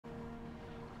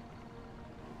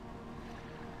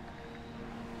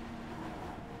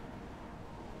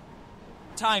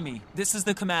Taimi, this is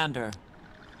the commander.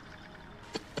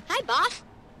 Hi, boss.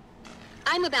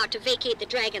 I'm about to vacate the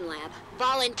Dragon Lab,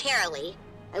 voluntarily.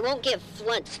 I won't give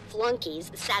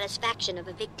flunkies the satisfaction of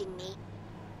evicting me.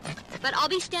 But I'll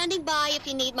be standing by if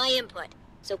you need my input,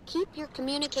 so keep your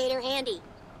communicator handy.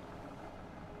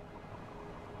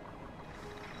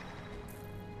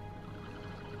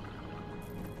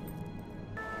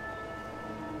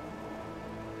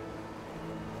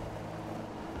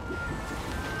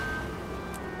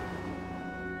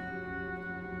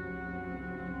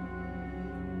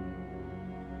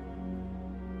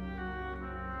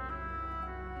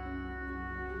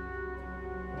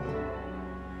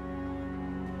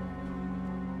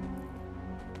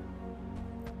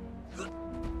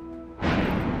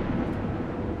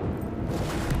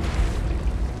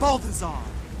 Balthazar!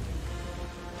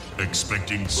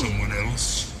 Expecting someone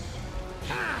else?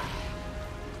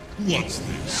 What's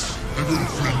this? An old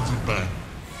friends are back.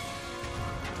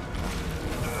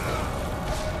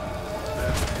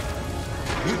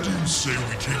 What do you say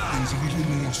we take things a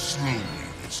little more slowly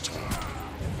this time?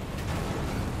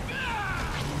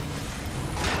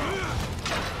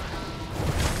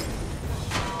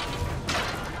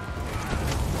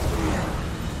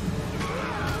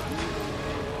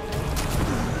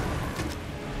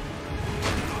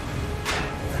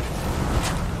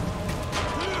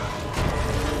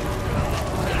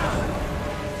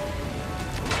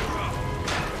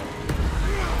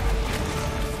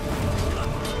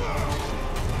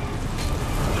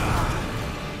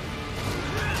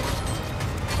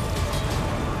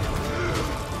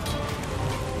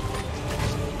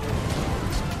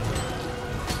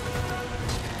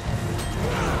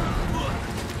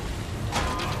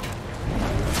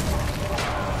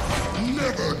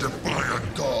 Never defy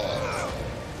a god!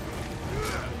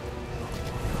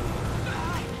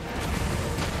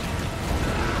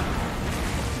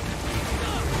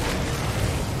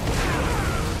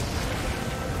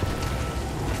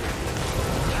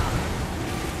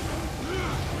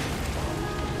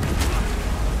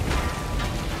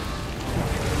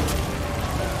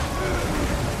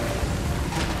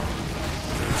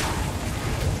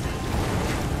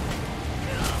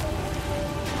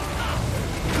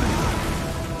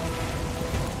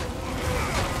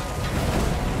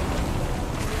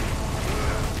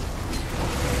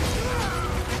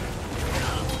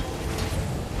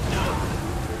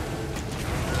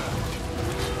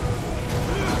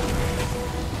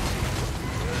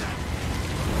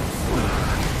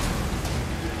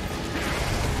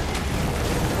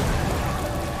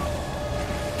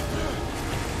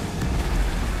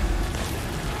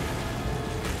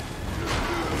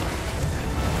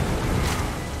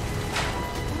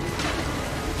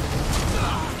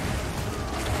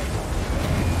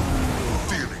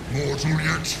 Mortal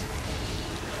yet?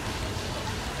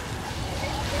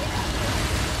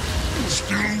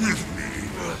 Still with me?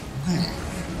 Good.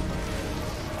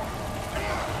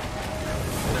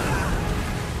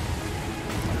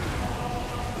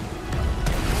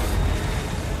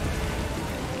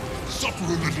 Suffer a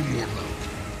little more loud.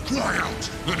 Cry out,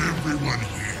 let everyone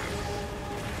hear.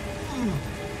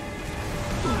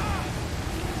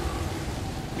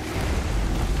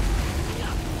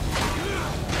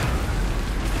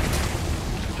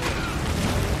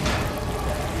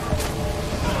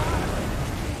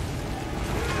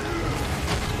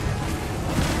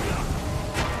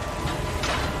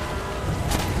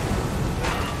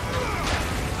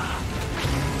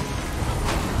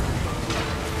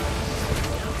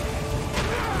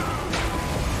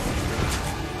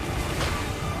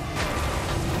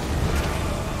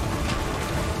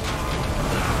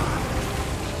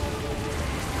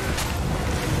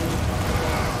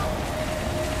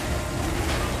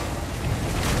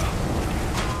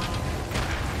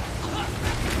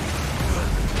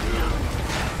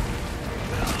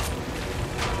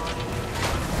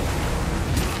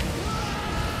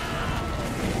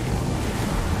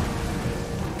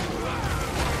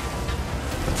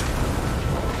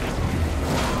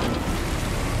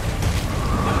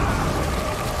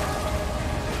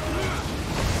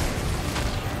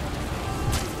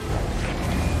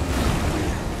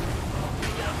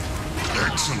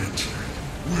 Excellent.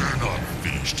 We're not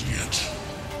finished yet.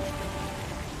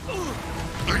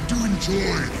 I do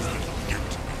enjoy these little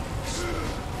get-togethers.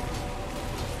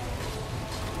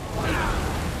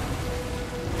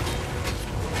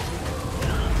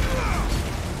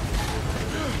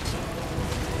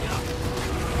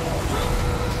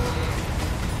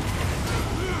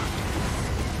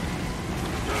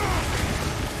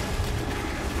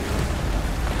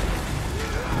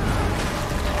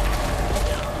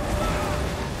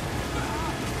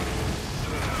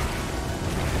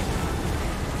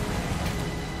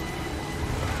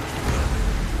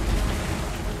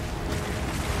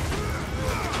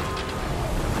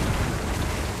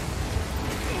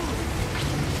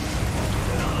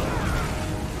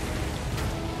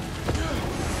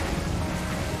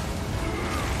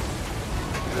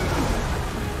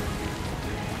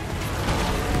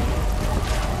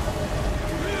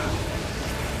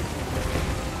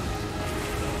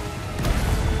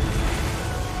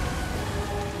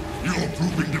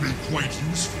 proving to be quite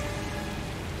useful.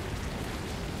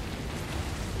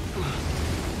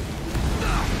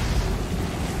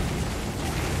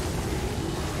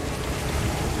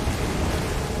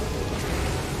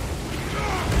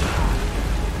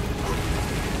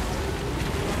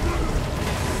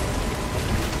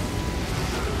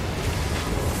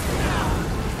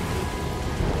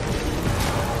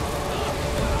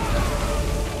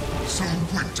 So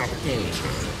quick to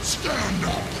falter. Stand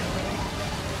up!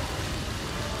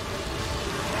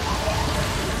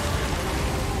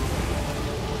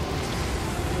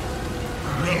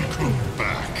 Welcome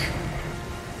back.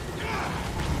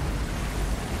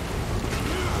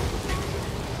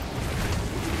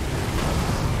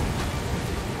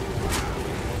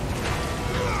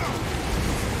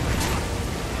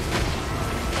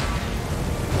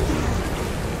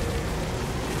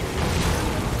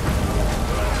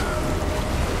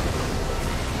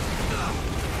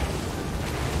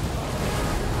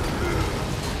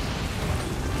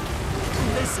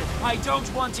 Listen, I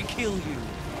don't want to kill you.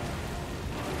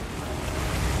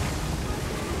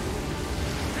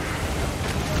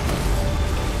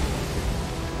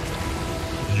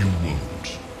 You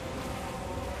won't.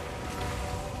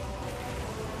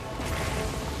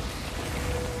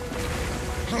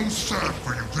 How sad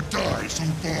for you to die so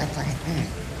far from home.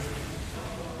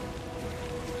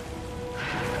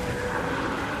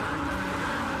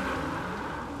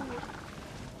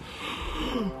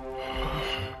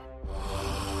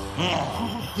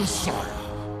 Ah, the sire.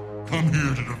 Come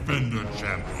here to defend our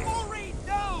champion. Ori,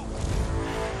 no!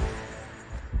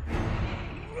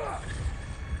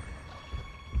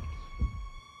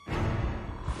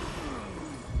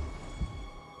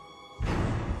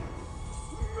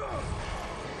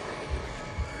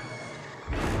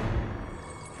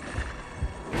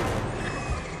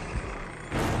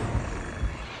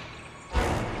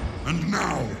 And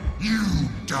now, you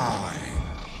die.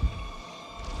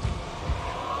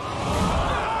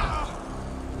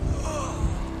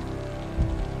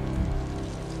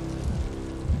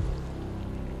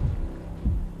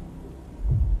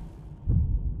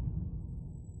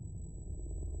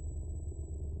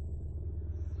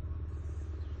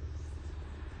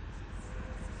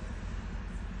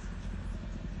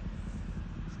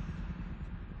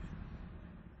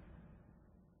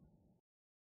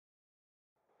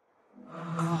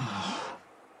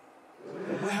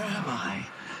 Where am I?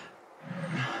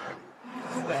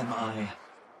 Who am I?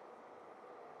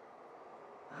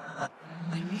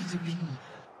 I need to be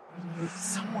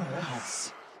somewhere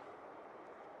else.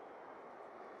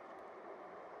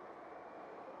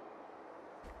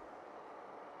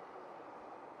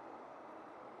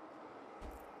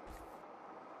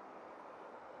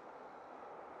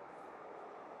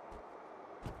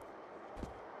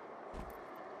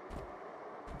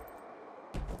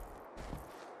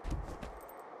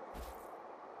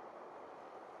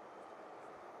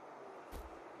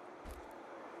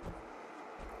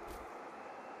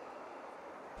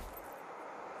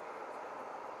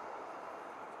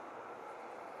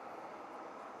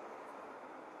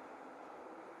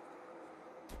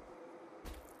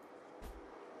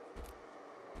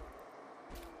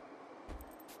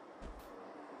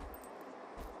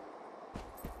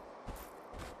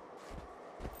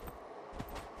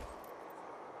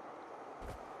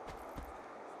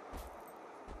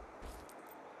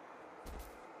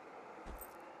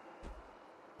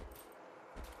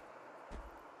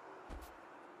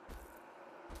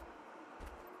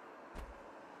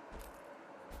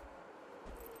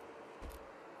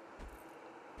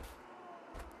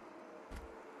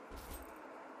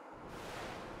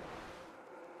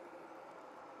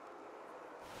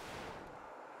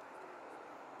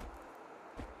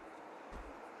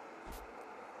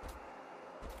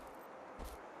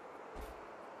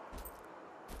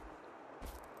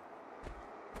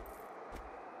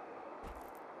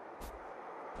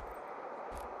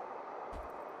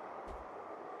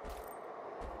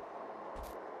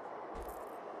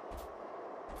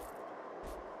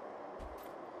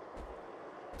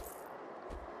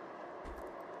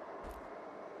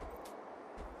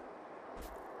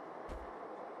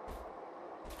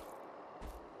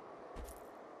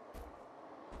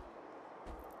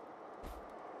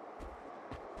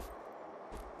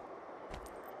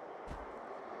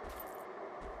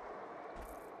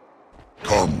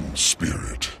 Come,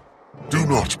 spirit. Do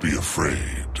not be afraid.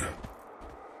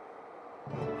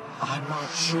 I'm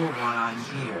not sure why I'm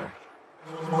here,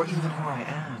 or even who I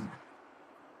am.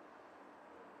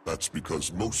 That's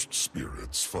because most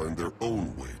spirits find their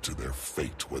own way to their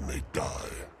fate when they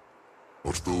die.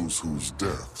 But those whose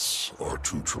deaths are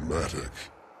too traumatic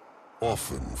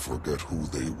often forget who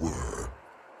they were.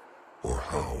 or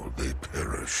how they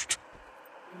perished.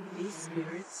 These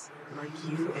spirits, like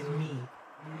you and me,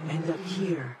 end up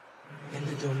here, in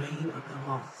the domain of the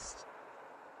lost.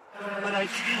 But I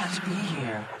can't be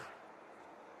here.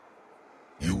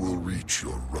 You will reach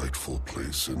your rightful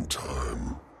place in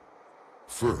time.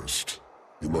 First,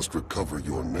 you must recover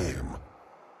your name,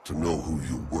 to know who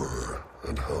you were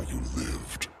and how you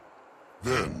lived.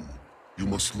 Then, you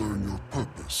must learn your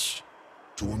purpose,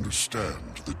 to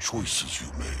understand the choices you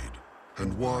made,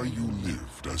 and why you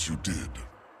lived as you did.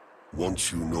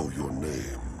 Once you know your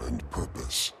name and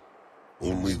purpose,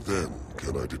 only then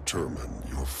can I determine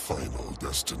your final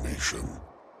destination.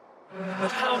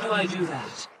 But how do I do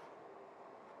that?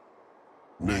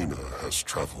 Nena has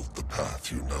traveled the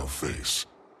path you now face.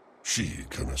 She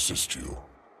can assist you.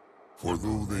 For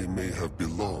though they may have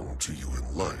belonged to you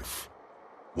in life,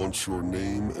 once your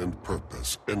name and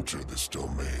purpose enter this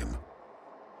domain,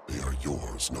 they are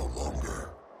yours no longer.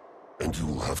 And you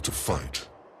will have to fight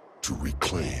to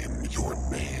reclaim your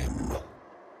name.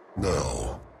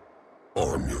 Now,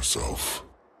 arm yourself.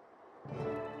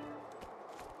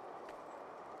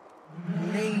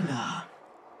 Nena.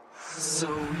 So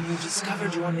you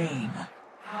discovered your name.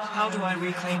 How do I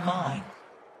reclaim mine?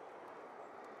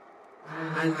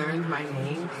 I learned my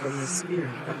name from the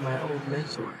spirit of my old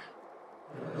mentor,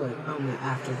 but only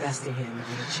after besting him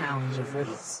in a challenge of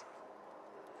riddles.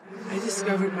 I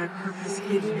discovered my purpose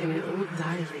hidden in an old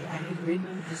diary I had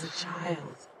written as a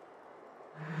child.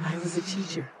 I was a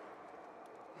teacher.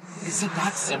 Is it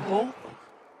that simple?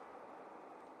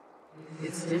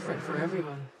 It's different for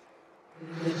everyone.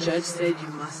 The judge said you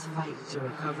must fight to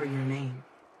recover your name.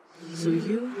 So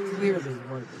you clearly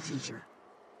weren't the teacher.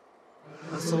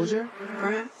 A soldier,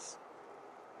 perhaps?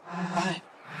 I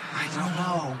don't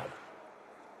know.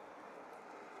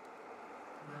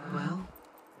 Well,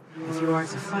 if you are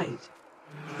to fight,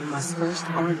 you must first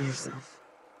arm yourself.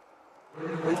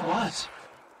 With what?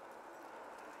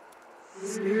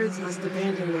 Spirits must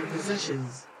abandon their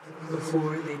possessions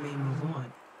before they may move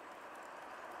on.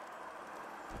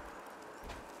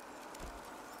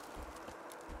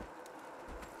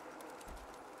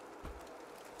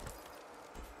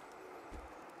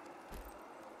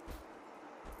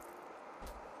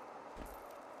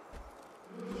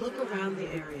 Look around the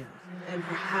area, and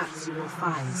perhaps you will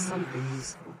find something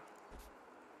useful.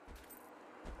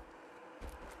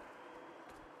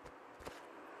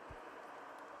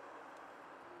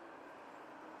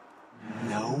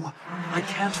 No, I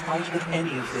can't fight with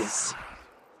any of this.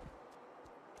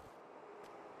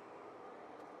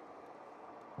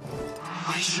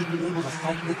 I should be able to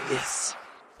fight with this.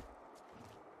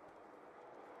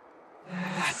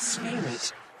 That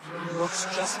spirit looks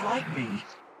just like me.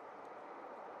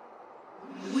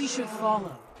 We should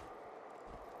follow.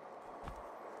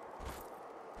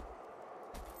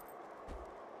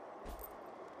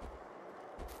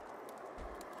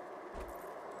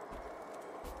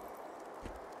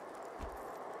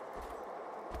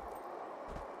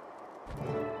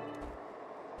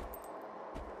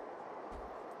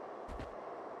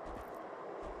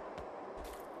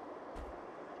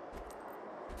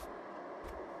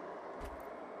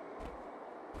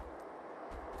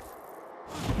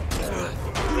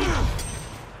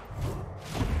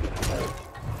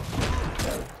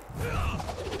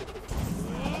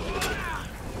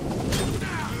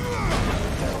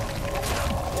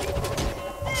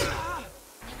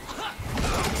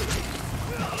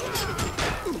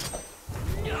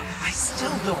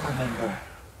 Don't remember.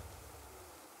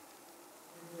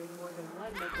 More than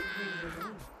one make the king his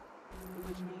own,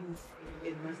 which means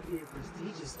it must be a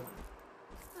prestigious one.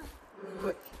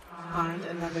 Quick, find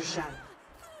another shadow.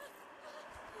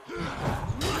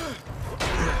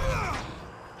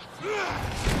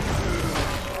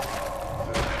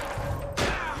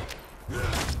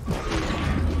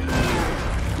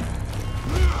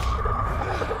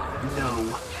 No,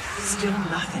 still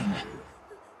nothing.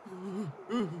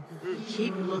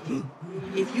 Keep looking.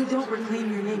 If you don't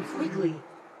reclaim your name quickly,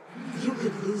 you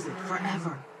could lose it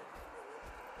forever.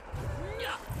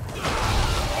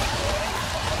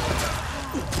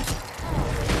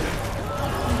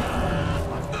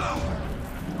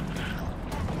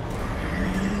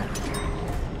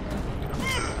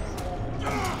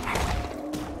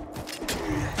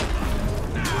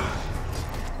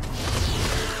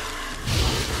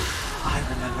 I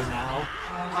remember now.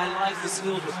 My life was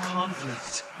filled with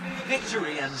conflict,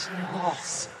 victory, and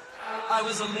loss. I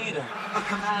was a leader, a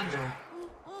commander.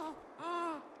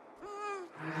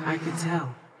 I could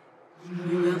tell.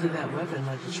 You wielded that weapon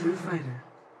like a true fighter.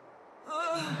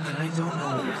 But I don't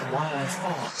know why I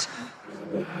fought,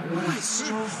 what I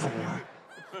strove for,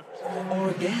 or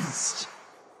against.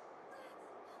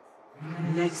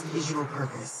 Next is your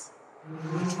purpose.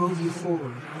 What drove you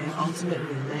forward and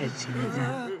ultimately led to your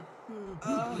death?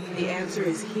 The answer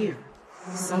is here,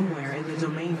 somewhere in the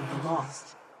domain of the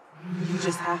lost. You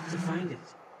just have to find it.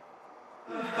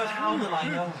 But how will I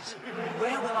know it?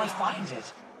 Where will I find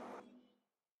it?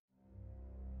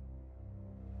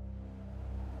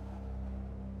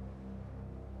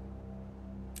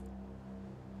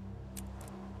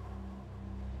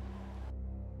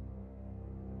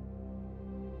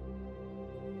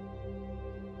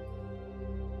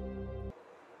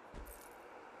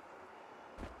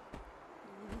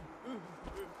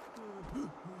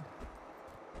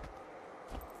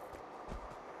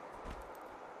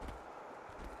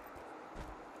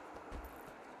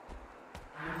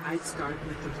 I'd start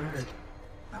with the bird.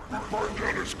 Burn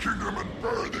down his kingdom and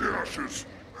bury the ashes.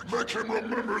 Make him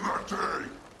remember that day.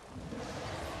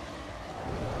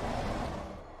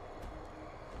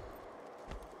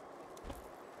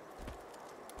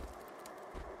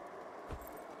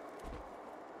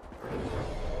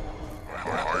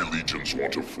 My legions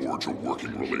want to forge a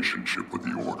working relationship with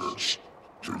the Orders,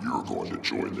 so you're going to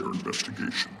join their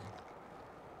investigation.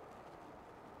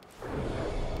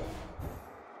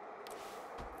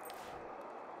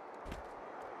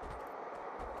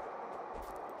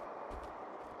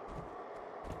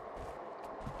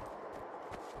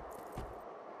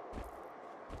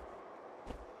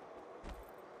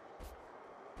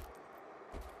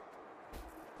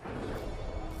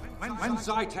 When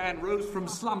Zhaitan rose from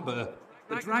slumber,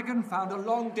 the dragon found a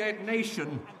long-dead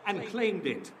nation and claimed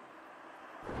it.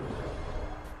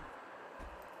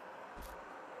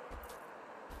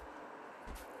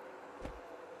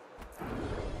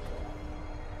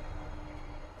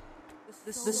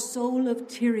 The soul of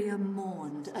Tyria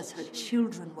mourned as her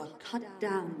children were cut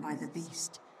down by the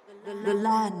beast. The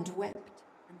land wept,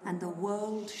 and the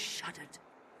world shuddered.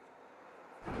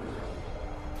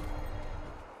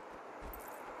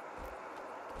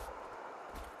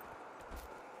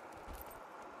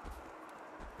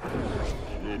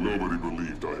 Nobody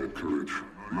believed I had courage.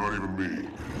 Not even me.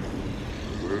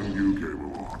 And then you came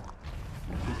along.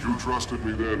 You trusted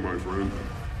me then, my friend.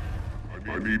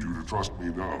 I need you to trust me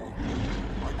now.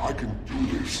 I can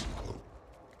do this.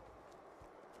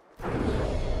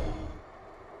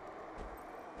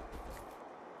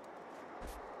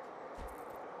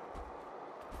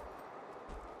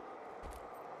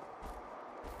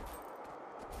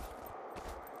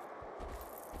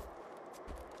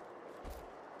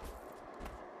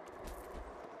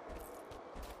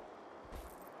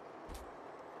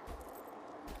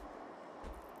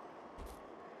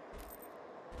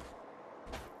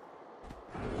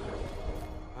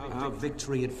 Our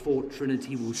victory at Fort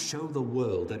Trinity will show the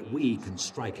world that we can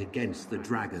strike against the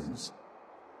dragons.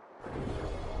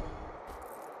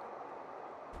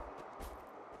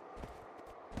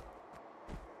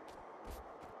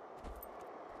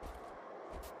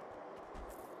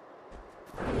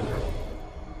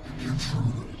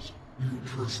 Intruders, you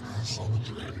trespass on the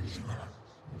dragon's land.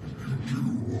 You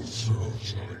will serve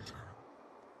Zhaitan.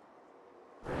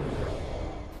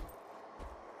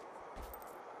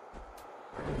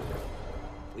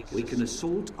 We can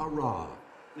assault Arar.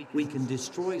 We can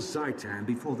destroy Zhaitan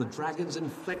before the dragon's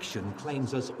infection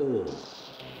claims us all.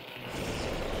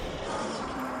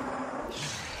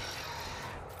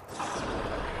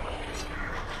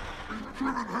 We've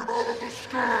driven him out of the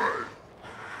sky!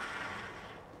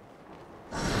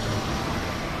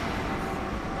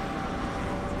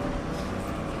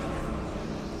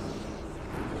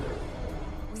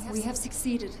 We have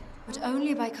succeeded, but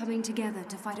only by coming together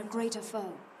to fight a greater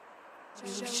foe.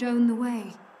 You have shown the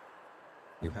way.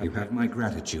 You have my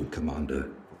gratitude, Commander,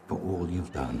 for all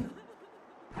you've done.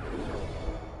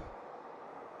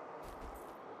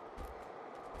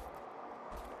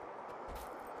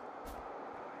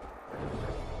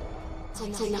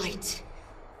 Tonight,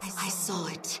 I saw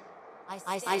it.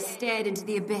 I stared into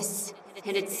the abyss,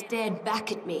 and it stared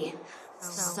back at me.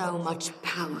 So much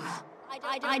power.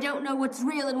 I don't know what's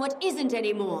real and what isn't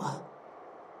anymore.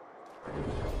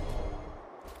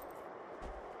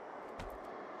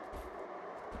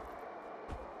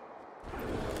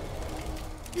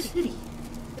 The city.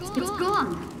 It's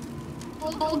gone.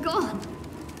 All gone.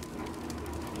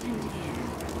 And here.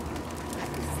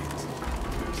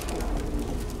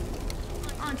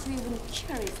 Aren't you even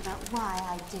curious about why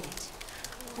I did it?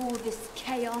 All this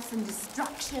chaos and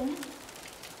destruction?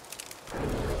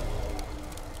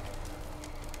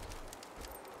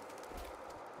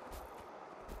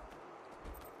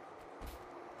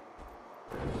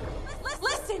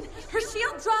 Listen! Her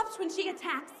shield drops when she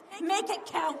attacks. Make it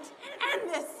count. End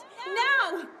this.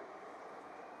 Now!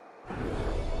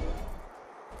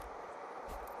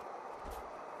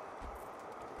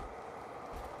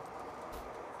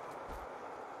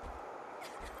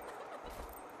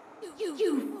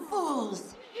 You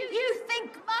fools! You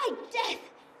think my death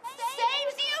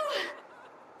saves you?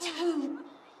 Too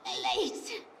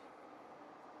late.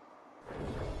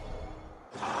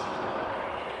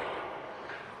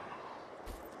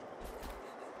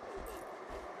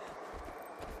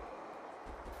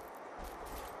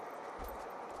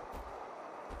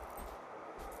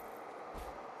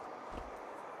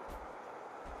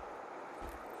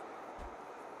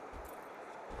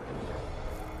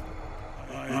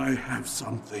 I have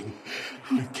something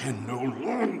I can no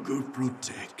longer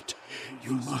protect.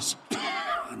 You must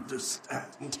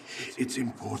understand its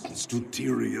importance to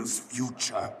Tyria's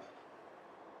future.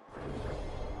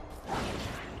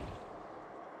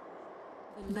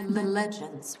 The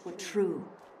legends were true.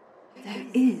 There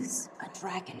is a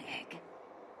dragon egg.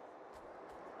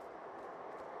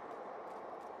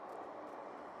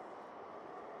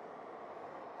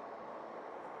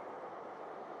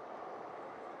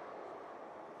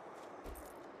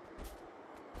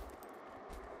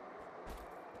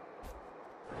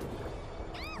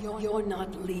 You're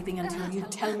not leaving until you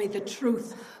tell me the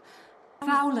truth.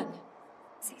 Fowlin,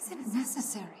 is it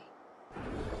necessary?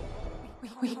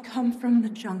 We come from the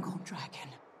jungle, dragon.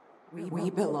 We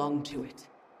belong to it.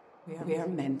 We are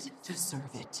meant to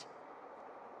serve it.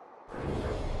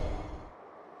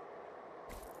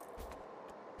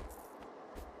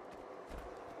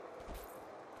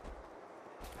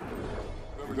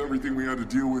 With everything we had to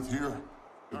deal with here,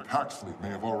 the Pact fleet may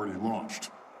have already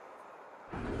launched.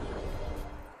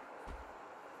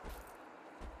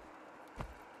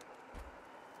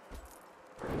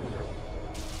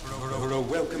 We're a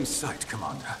welcome sight,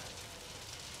 Commander.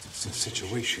 The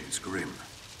situation's grim.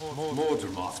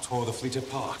 Mordramoth tore the fleet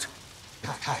apart. The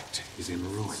Pact is in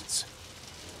ruins.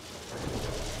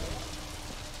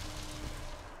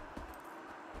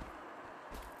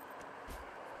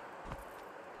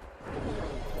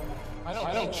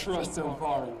 I don't trust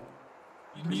Elvari.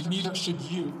 Neither should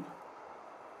you.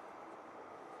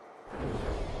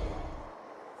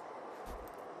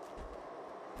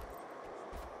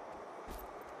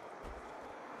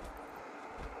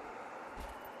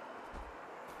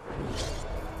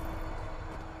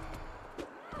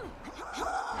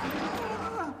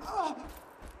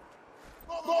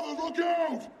 Mother, look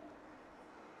out!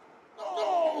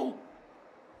 No!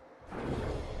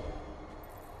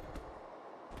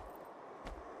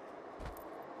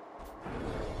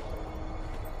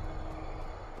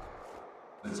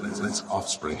 Its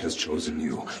offspring has chosen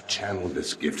you. Channel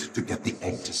this gift to get the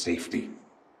egg to safety.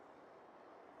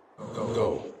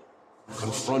 Go.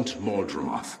 Confront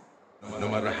Mordramoth. No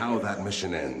matter how that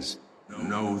mission ends,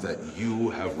 know that you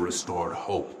have restored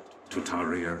hope to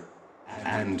Tarir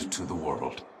and to the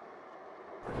world.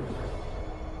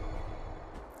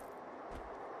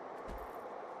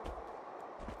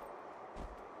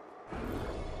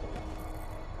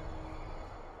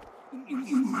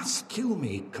 You must kill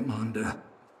me, Commander,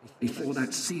 before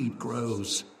that seed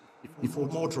grows, before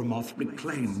Mordramoth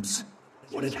reclaims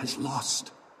what it has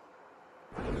lost.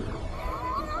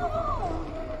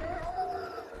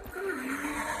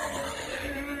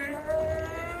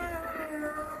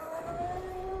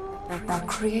 Our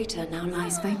creator now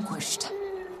lies vanquished.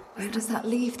 Where does that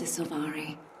leave the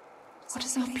Sylvari? What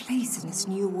is our place in this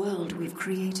new world we've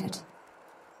created?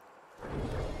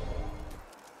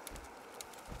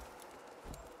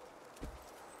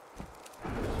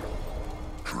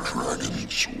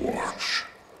 Dragon's Watch.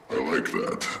 I like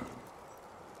that.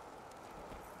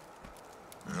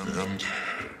 And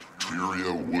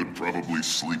Tyria would probably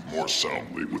sleep more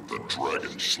soundly with the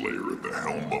Dragon Slayer at the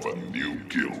helm of a new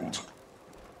guild.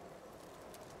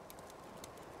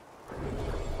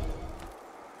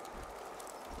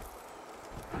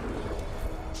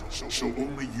 So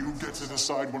only you get to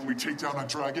decide when we take down a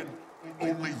dragon?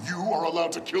 Only you are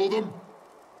allowed to kill them?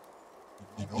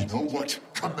 You know what,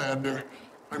 Commander?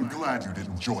 I'm glad you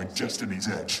didn't join Destiny's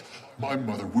Edge. My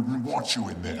mother wouldn't want you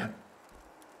in there.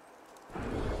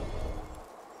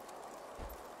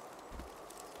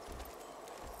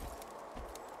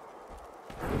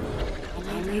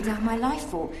 I lay down my life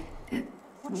for...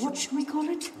 what should we call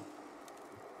it?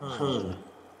 Her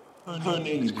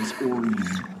name is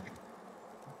Oreen.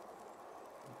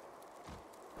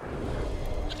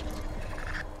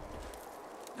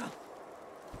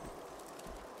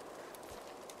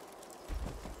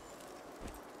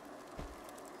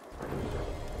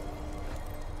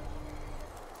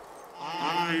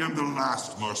 I am the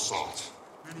last Mersat.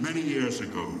 Many years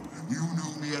ago, you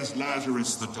knew me as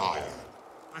Lazarus the Dire.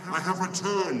 I have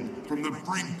returned from the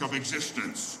brink of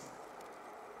existence.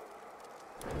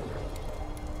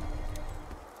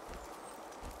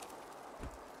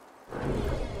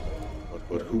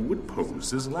 But who would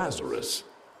pose as Lazarus.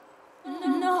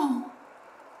 No,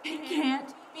 it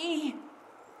can't be.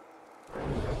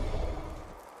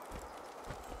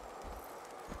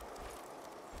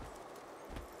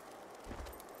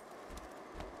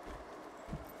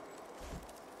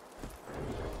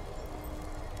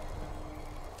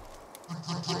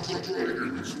 The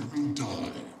dragons will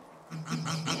die,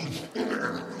 and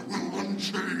fire will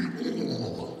unchain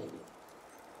all.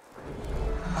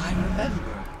 I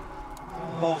remember.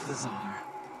 Balthazar.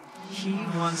 He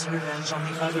wants revenge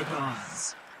on the other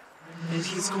gods. And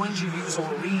he's going to use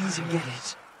Aurene to get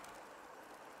it.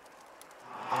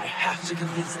 I have to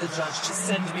convince the judge to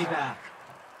send me back.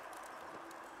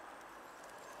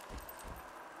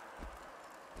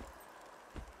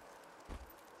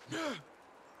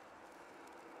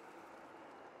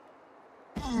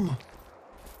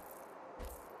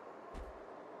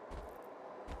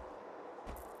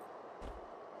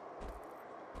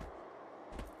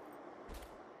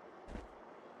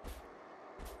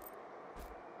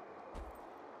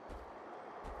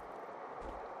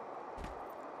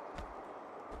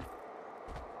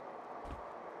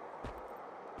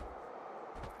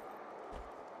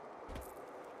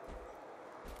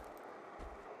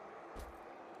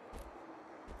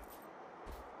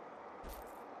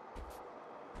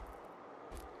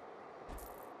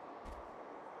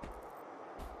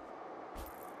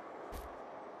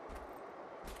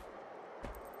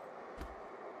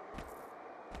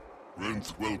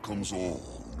 Grenth welcomes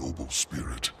all, noble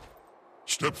spirit.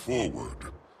 Step forward,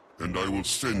 and I will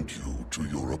send you to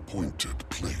your appointed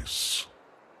place.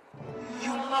 You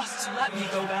must let me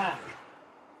go back.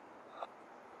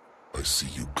 I see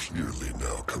you clearly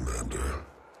now, Commander.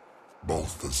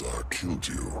 Balthazar killed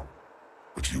you,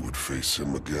 but you would face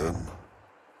him again?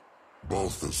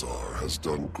 Balthazar has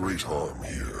done great harm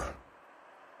here.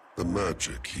 The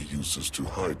magic he uses to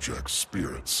hijack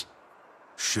spirits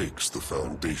shakes the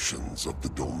foundations of the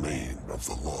domain of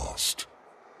the lost.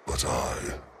 But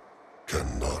I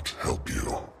cannot help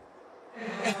you.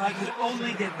 If I could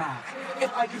only get back,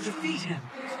 if I could defeat him,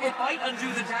 it might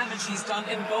undo the damage he's done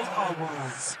in both our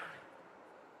worlds.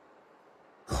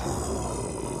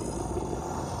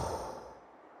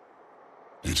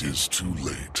 It is too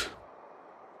late.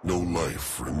 No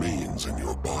life remains in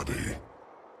your body.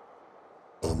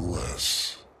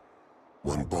 Unless,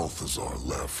 when Balthazar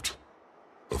left,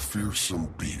 a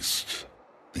fearsome beast,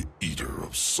 the Eater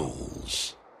of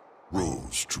Souls,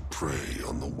 rose to prey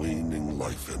on the waning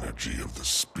life energy of the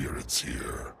spirits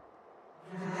here.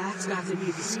 That's got to be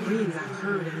the screams I've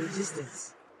heard in the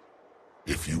distance.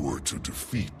 If you were to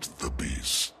defeat the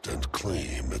beast and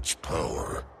claim its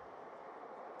power,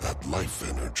 that life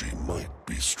energy might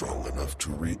be strong enough to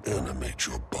reanimate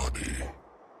your body,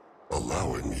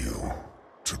 allowing you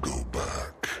to go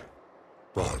back.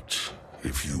 But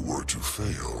if you were to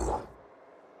fail,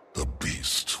 the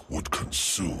beast would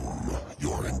consume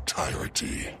your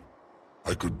entirety.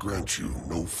 I could grant you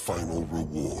no final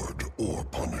reward or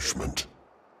punishment.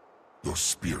 Your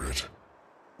spirit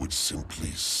would simply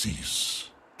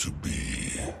cease to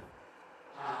be.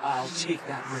 I'll take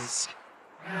that risk.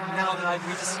 Now that I've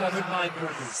rediscovered my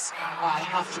purpose, I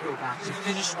have to go back to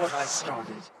finish what I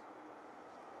started.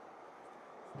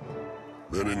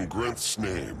 Then in Grenth's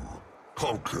name,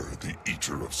 conquer the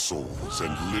Eater of Souls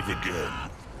and live again.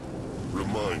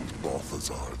 Remind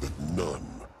Balthazar that none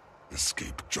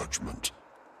escape judgment.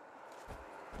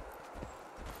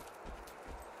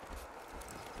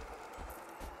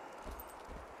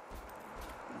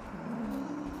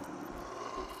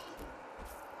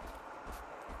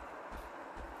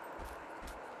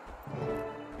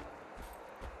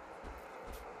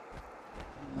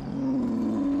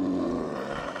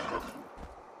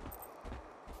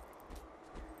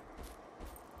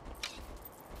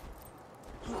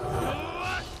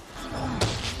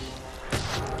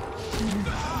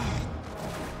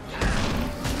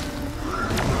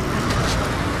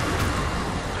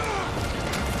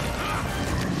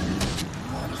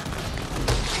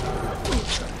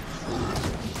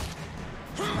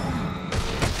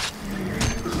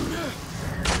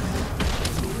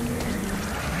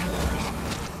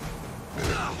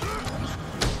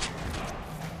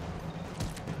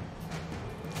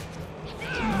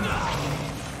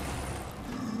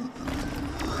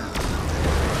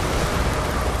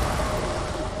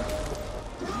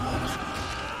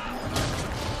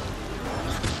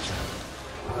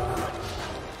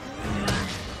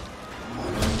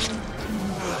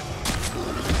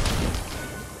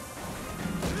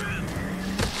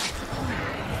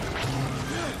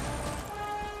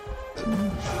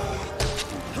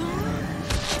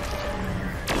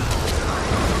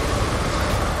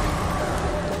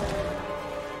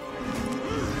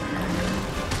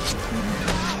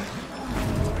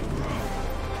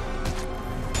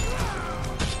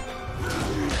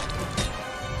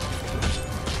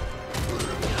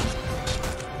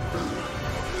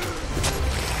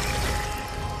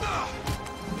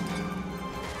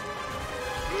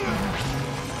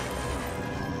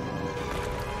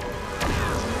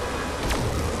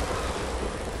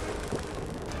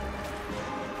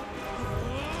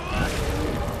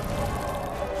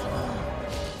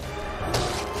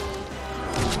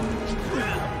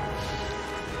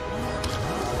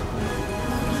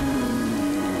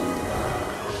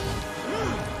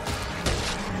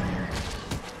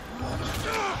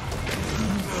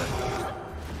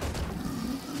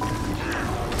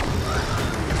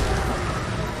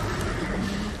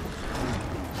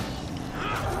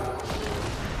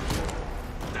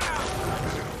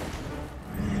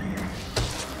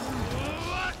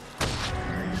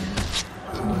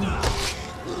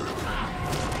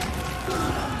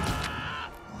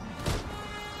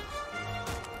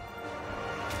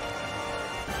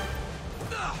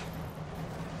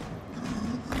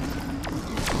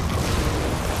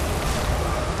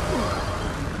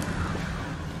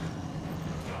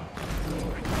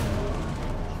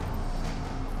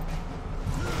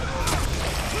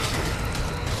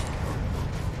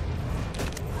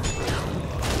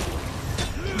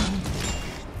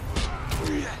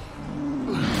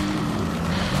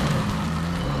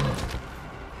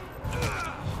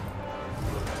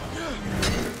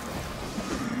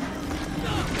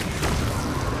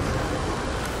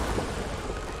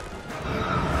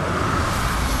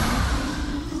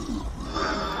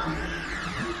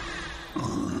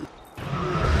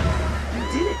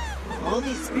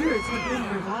 spirits have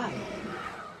been revived.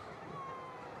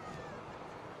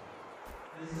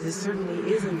 This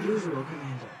certainly is unusual,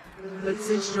 Commander. But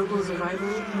since Joko's arrival,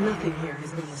 nothing here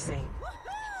has been the same.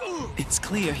 It's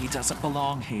clear he doesn't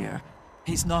belong here.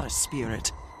 He's not a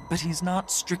spirit, but he's not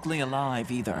strictly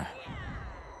alive either.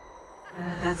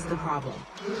 That's the problem.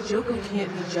 Joko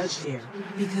can't be judged here,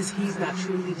 because he's not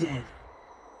truly dead.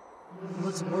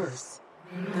 What's worse,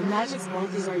 the magics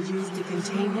Balthazar used to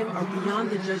contain him are beyond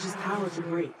the judge's power to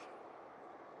break.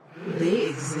 They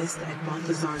exist at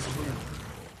Balthazar's will.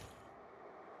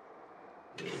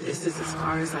 This is as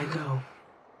far as I go.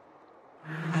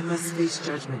 I must face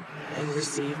judgment and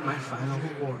receive my final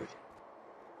reward.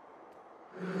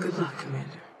 Good luck,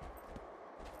 Commander.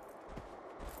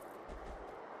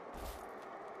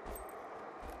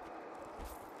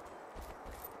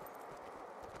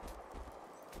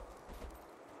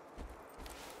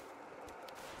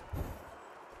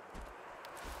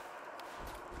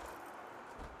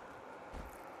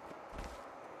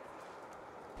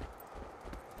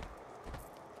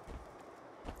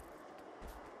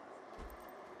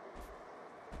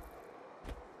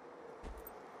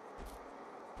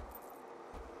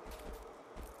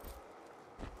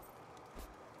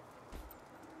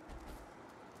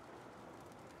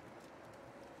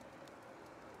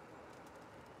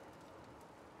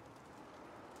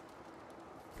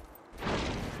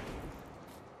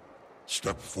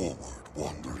 Step forward,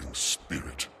 wandering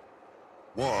spirit.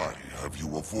 Why have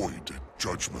you avoided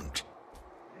judgment?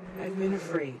 I've been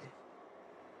afraid.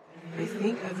 I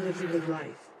think I've lived a good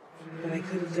life, but I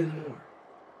could have done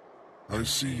more. I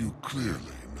see you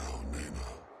clearly now,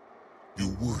 Nena.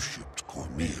 You worshipped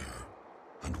Cormir,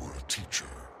 and were a teacher.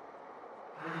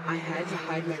 I had to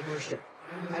hide my worship.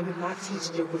 I would not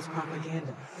teach Joko's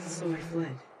propaganda, so I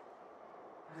fled.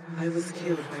 I was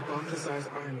killed by Balthazar's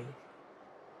army.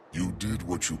 You did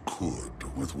what you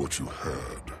could with what you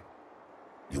had.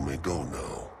 You may go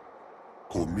now.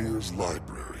 Cormir's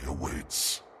library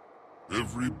awaits.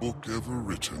 Every book ever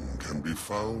written can be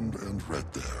found and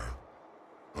read there.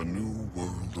 A new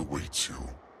world awaits you.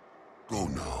 Go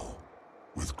now,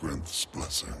 with Grinth's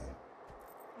blessing.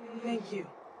 Thank you.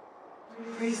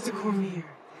 Praise to Cormir,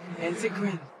 and to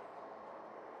Grinth.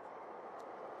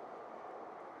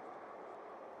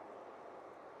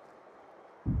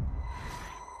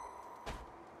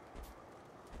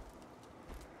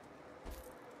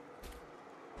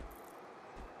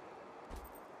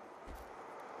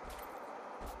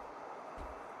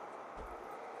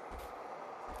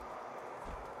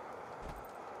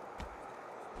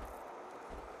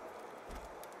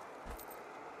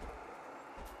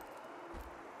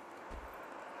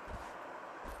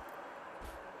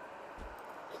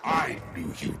 I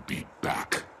knew you'd be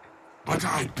back, but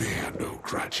I bear no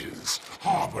grudges,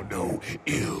 harbor no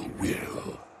ill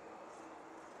will.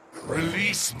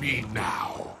 Release me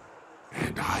now,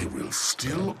 and I will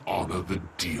still honor the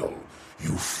deal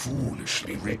you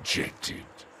foolishly rejected.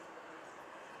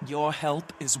 Your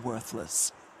help is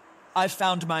worthless. I've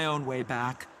found my own way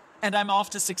back, and I'm off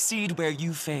to succeed where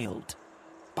you failed,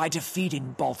 by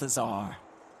defeating Balthazar.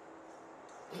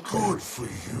 Good for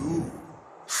you.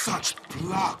 Such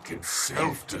pluck and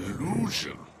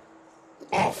self-delusion.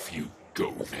 Off you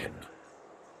go, then.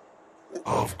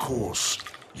 Of course,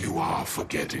 you are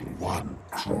forgetting one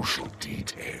crucial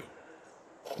detail.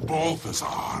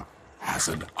 Balthazar has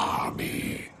an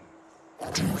army.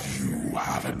 Do you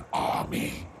have an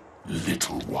army,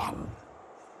 little one?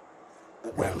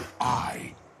 Well,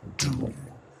 I do.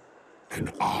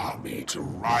 An army to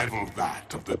rival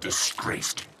that of the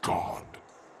disgraced god.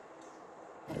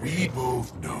 We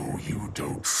both know you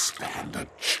don't stand a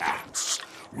chance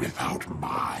without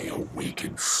my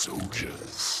awakened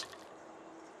soldiers.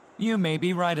 You may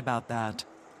be right about that.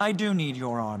 I do need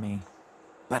your army.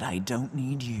 But I don't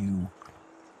need you.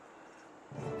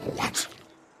 What?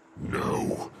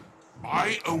 No.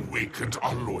 My awakened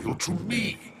are loyal to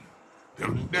me.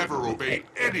 They'll never obey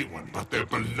anyone but their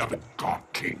beloved God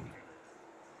King.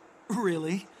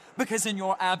 Really? Because in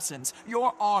your absence,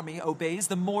 your army obeys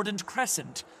the Mordant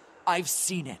Crescent. I've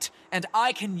seen it, and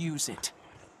I can use it.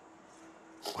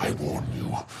 I warn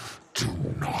you, do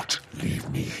not leave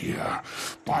me here.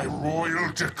 By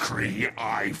royal decree,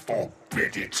 I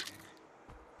forbid it.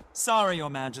 Sorry, Your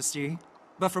Majesty,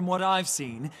 but from what I've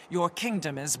seen, your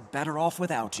kingdom is better off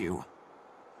without you.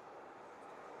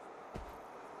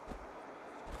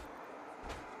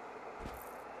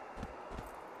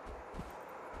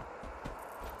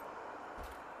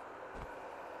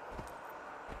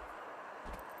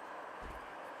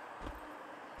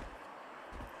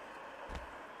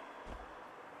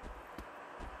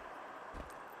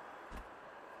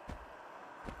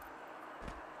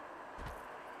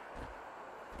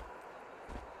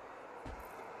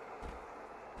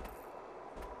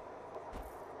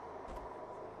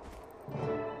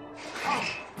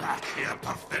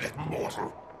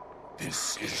 mortal.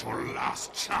 This is your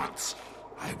last chance.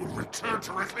 I will return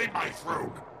to reclaim my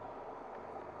throne.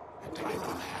 And I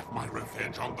will have my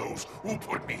revenge on those who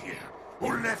put me here,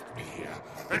 who left me here,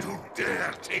 and who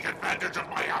dare take advantage of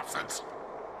my absence.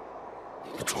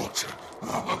 The torture.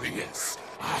 Oh, yes,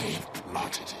 I have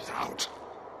plotted it out.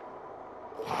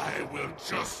 I will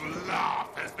just laugh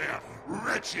as their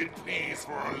wretched pleas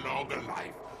for a longer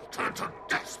life turn to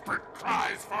desperate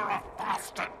cries for a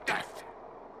faster death.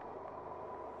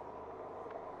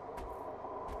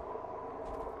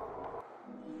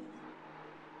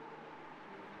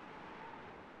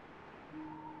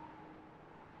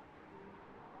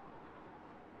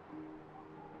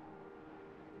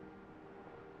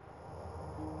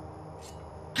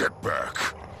 Get back.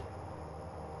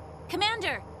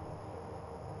 Commander!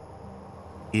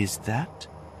 Is that?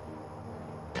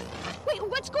 Wait,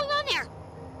 what's going on there?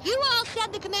 You all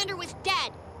said the commander was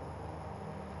dead.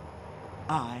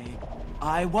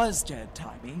 I was dead,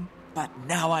 Timey, but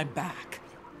now I'm back.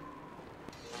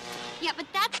 Yeah, but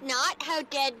that's not how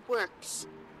dead works.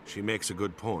 She makes a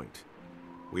good point.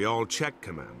 We all checked,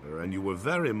 Commander, and you were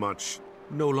very much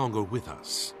no longer with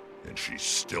us. And she's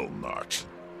still not.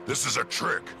 This is a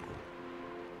trick.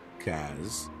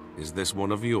 Kaz, is this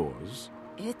one of yours?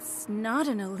 It's not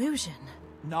an illusion.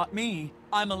 Not me.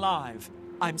 I'm alive.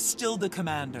 I'm still the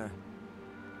commander.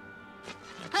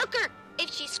 Poker!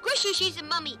 If she's squishy, she's a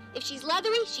mummy. If she's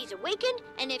leathery, she's awakened.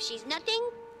 And if she's nothing,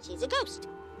 she's a ghost.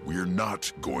 We're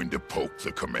not going to poke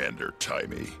the commander,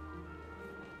 Timey.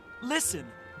 Listen,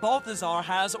 Balthazar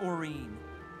has Aurene.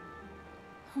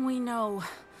 We know.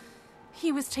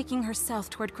 He was taking her south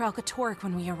toward Kralkatork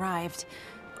when we arrived.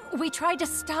 We tried to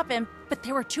stop him, but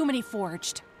there were too many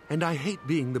forged. And I hate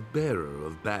being the bearer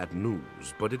of bad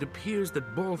news, but it appears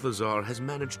that Balthazar has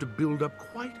managed to build up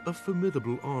quite a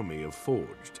formidable army of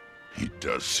forged. He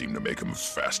does seem to make them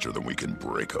faster than we can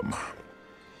break them.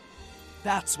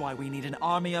 That's why we need an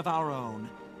army of our own.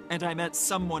 And I met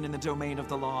someone in the Domain of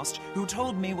the Lost who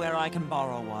told me where I can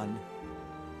borrow one.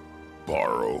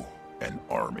 Borrow an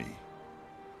army?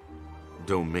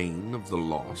 Domain of the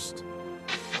Lost?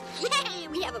 Yay!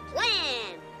 We have a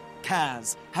plan!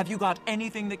 Kaz, have you got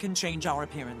anything that can change our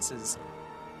appearances?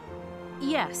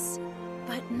 Yes,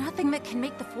 but nothing that can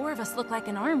make the four of us look like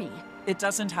an army. It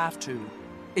doesn't have to.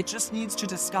 It just needs to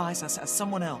disguise us as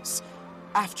someone else,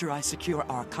 after I secure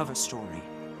our cover story.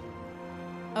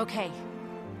 Okay.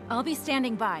 I'll be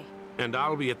standing by. And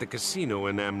I'll be at the casino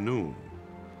in Amnoon.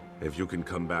 If you can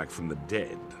come back from the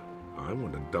dead, I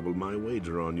want to double my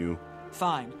wager on you.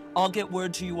 Fine. I'll get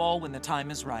word to you all when the time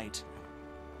is right.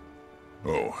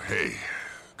 Oh, hey,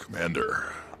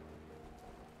 Commander.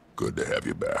 Good to have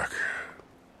you back.